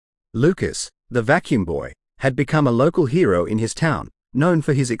Lucas, the vacuum boy, had become a local hero in his town, known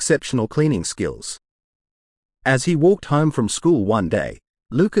for his exceptional cleaning skills. As he walked home from school one day,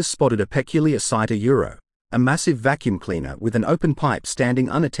 Lucas spotted a peculiar sight: a massive vacuum cleaner with an open pipe standing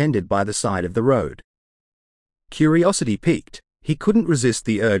unattended by the side of the road. Curiosity piqued, he couldn't resist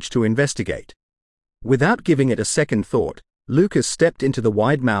the urge to investigate. Without giving it a second thought, Lucas stepped into the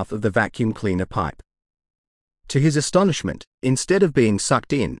wide mouth of the vacuum cleaner pipe. To his astonishment, instead of being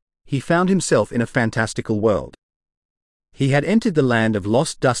sucked in, he found himself in a fantastical world. He had entered the land of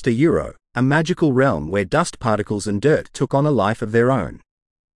lost dust, a magical realm where dust particles and dirt took on a life of their own.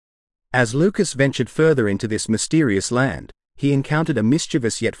 As Lucas ventured further into this mysterious land, he encountered a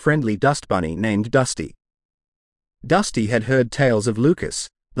mischievous yet friendly dust bunny named Dusty. Dusty had heard tales of Lucas,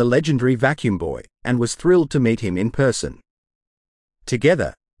 the legendary vacuum boy, and was thrilled to meet him in person.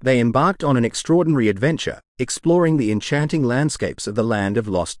 Together, they embarked on an extraordinary adventure, exploring the enchanting landscapes of the land of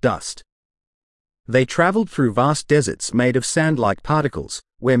lost dust. They traveled through vast deserts made of sand-like particles,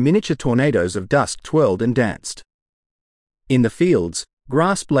 where miniature tornadoes of dust twirled and danced. In the fields,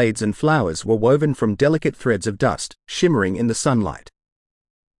 grass blades and flowers were woven from delicate threads of dust, shimmering in the sunlight.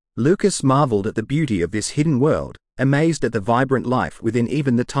 Lucas marveled at the beauty of this hidden world, amazed at the vibrant life within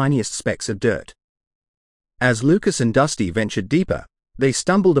even the tiniest specks of dirt. As Lucas and Dusty ventured deeper, they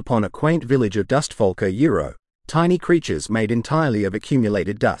stumbled upon a quaint village of dustfolk, tiny creatures made entirely of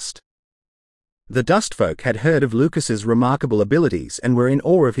accumulated dust. The dustfolk had heard of Lucas's remarkable abilities and were in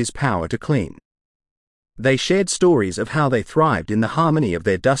awe of his power to clean. They shared stories of how they thrived in the harmony of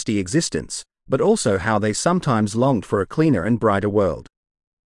their dusty existence, but also how they sometimes longed for a cleaner and brighter world.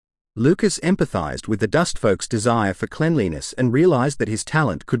 Lucas empathized with the dustfolk's desire for cleanliness and realized that his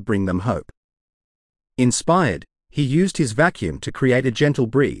talent could bring them hope. Inspired, he used his vacuum to create a gentle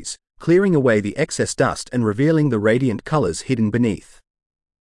breeze, clearing away the excess dust and revealing the radiant colors hidden beneath.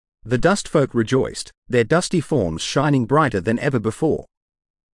 The dustfolk rejoiced, their dusty forms shining brighter than ever before.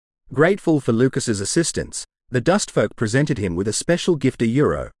 Grateful for Lucas's assistance, the dustfolk presented him with a special gift,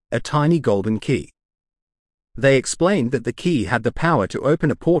 a tiny golden key. They explained that the key had the power to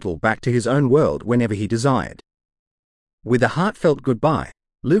open a portal back to his own world whenever he desired. With a heartfelt goodbye,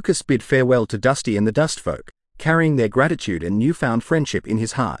 Lucas bid farewell to Dusty and the dustfolk, carrying their gratitude and newfound friendship in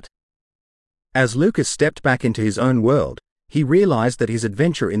his heart. As Lucas stepped back into his own world, he realized that his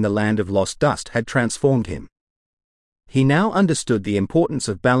adventure in the land of lost dust had transformed him. He now understood the importance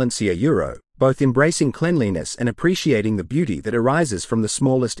of balance, both embracing cleanliness and appreciating the beauty that arises from the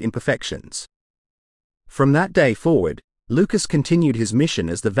smallest imperfections. From that day forward, Lucas continued his mission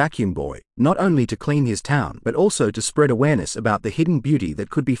as the vacuum boy, not only to clean his town but also to spread awareness about the hidden beauty that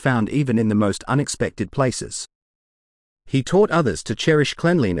could be found even in the most unexpected places. He taught others to cherish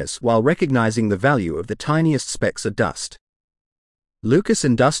cleanliness while recognizing the value of the tiniest specks of dust. Lucas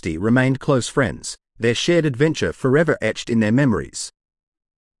and Dusty remained close friends, their shared adventure forever etched in their memories.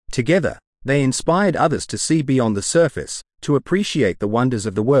 Together, they inspired others to see beyond the surface, to appreciate the wonders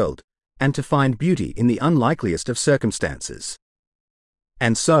of the world, and to find beauty in the unlikeliest of circumstances.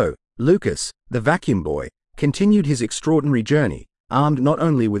 And so, Lucas, the vacuum boy, continued his extraordinary journey, armed not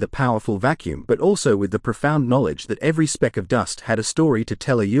only with a powerful vacuum but also with the profound knowledge that every speck of dust had a story to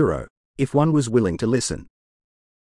tell, if one was willing to listen.